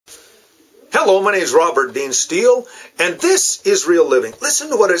Hello, my name is Robert Dean Steele, and this is Real Living. Listen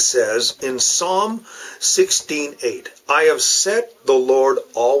to what it says in Psalm 16:8. I have set the Lord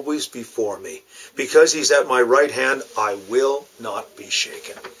always before me. Because he's at my right hand, I will not be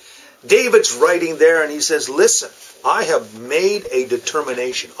shaken. David's writing there, and he says, listen, I have made a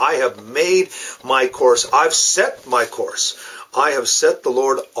determination. I have made my course. I've set my course. I have set the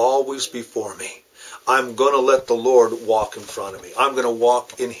Lord always before me. I'm going to let the Lord walk in front of me. I'm going to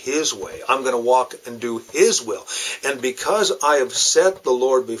walk in His way. I'm going to walk and do His will. And because I have set the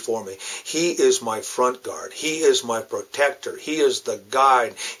Lord before me, He is my front guard. He is my protector. He is the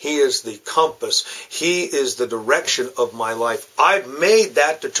guide. He is the compass. He is the direction of my life. I've made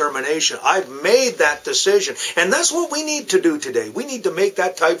that determination. I've made that decision. And that's what we need to do today. We need to make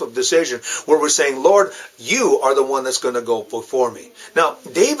that type of decision where we're saying, Lord, you are the one that's going to go before me. Now,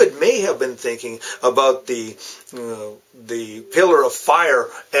 David may have been thinking about the pillar of fire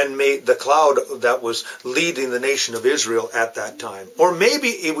and made the cloud that was leading the nation of Israel at that time. Or maybe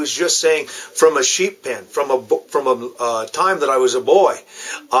it was just saying, from a sheep pen, from a time that I was a boy,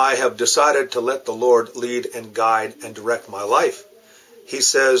 I have decided to let the Lord lead and guide and direct my life. He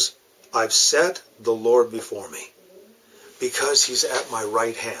says, I've set the Lord before me because He's at my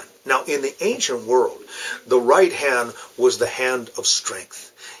right hand. Now, in the ancient world, the right hand was the hand of strength.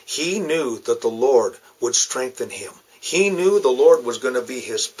 He knew that the Lord would strengthen him. He knew the Lord was going to be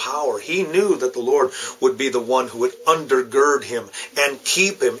his power. He knew that the Lord would be the one who would undergird him and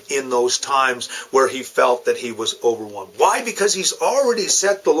keep him in those times where he felt that he was overwhelmed. Why? Because he's already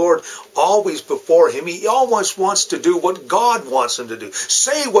set the Lord always before him. He always wants to do what God wants him to do.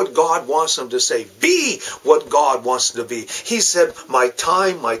 Say what God wants him to say. Be what God wants him to be. He said, my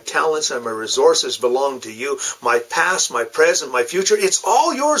time, my talents, and my resources belong to you. My past, my present, my future, it's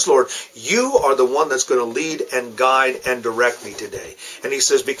all yours, Lord. You are the one that's going to lead and guide and direct me today. And he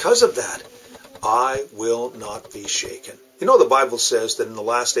says, because of that, I will not be shaken. You know, the Bible says that in the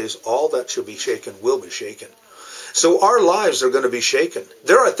last days, all that shall be shaken will be shaken. So our lives are going to be shaken.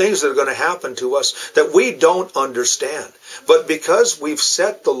 There are things that are going to happen to us that we don't understand. But because we've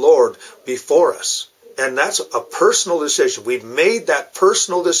set the Lord before us, and that's a personal decision. We've made that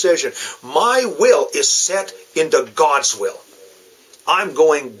personal decision. My will is set into God's will. I'm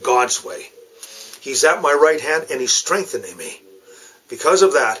going God's way. He's at my right hand and He's strengthening me. Because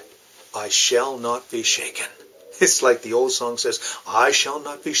of that, I shall not be shaken. It's like the old song says, I shall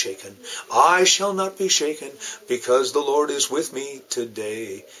not be shaken. I shall not be shaken because the Lord is with me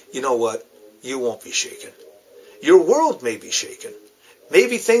today. You know what? You won't be shaken. Your world may be shaken.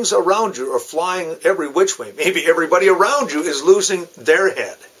 Maybe things around you are flying every which way. Maybe everybody around you is losing their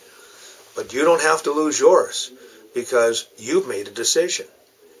head. But you don't have to lose yours because you've made a decision.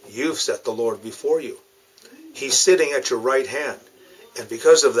 You've set the Lord before you. He's sitting at your right hand. And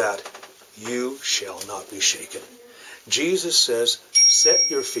because of that, you shall not be shaken. Jesus says, set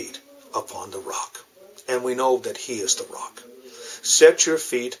your feet upon the rock. And we know that He is the rock. Set your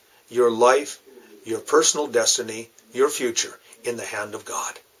feet, your life, your personal destiny, your future in the hand of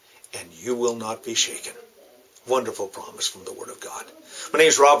God. And you will not be shaken. Wonderful promise from the Word of God. My name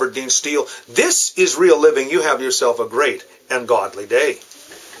is Robert Dean Steele. This is Real Living. You have yourself a great and godly day.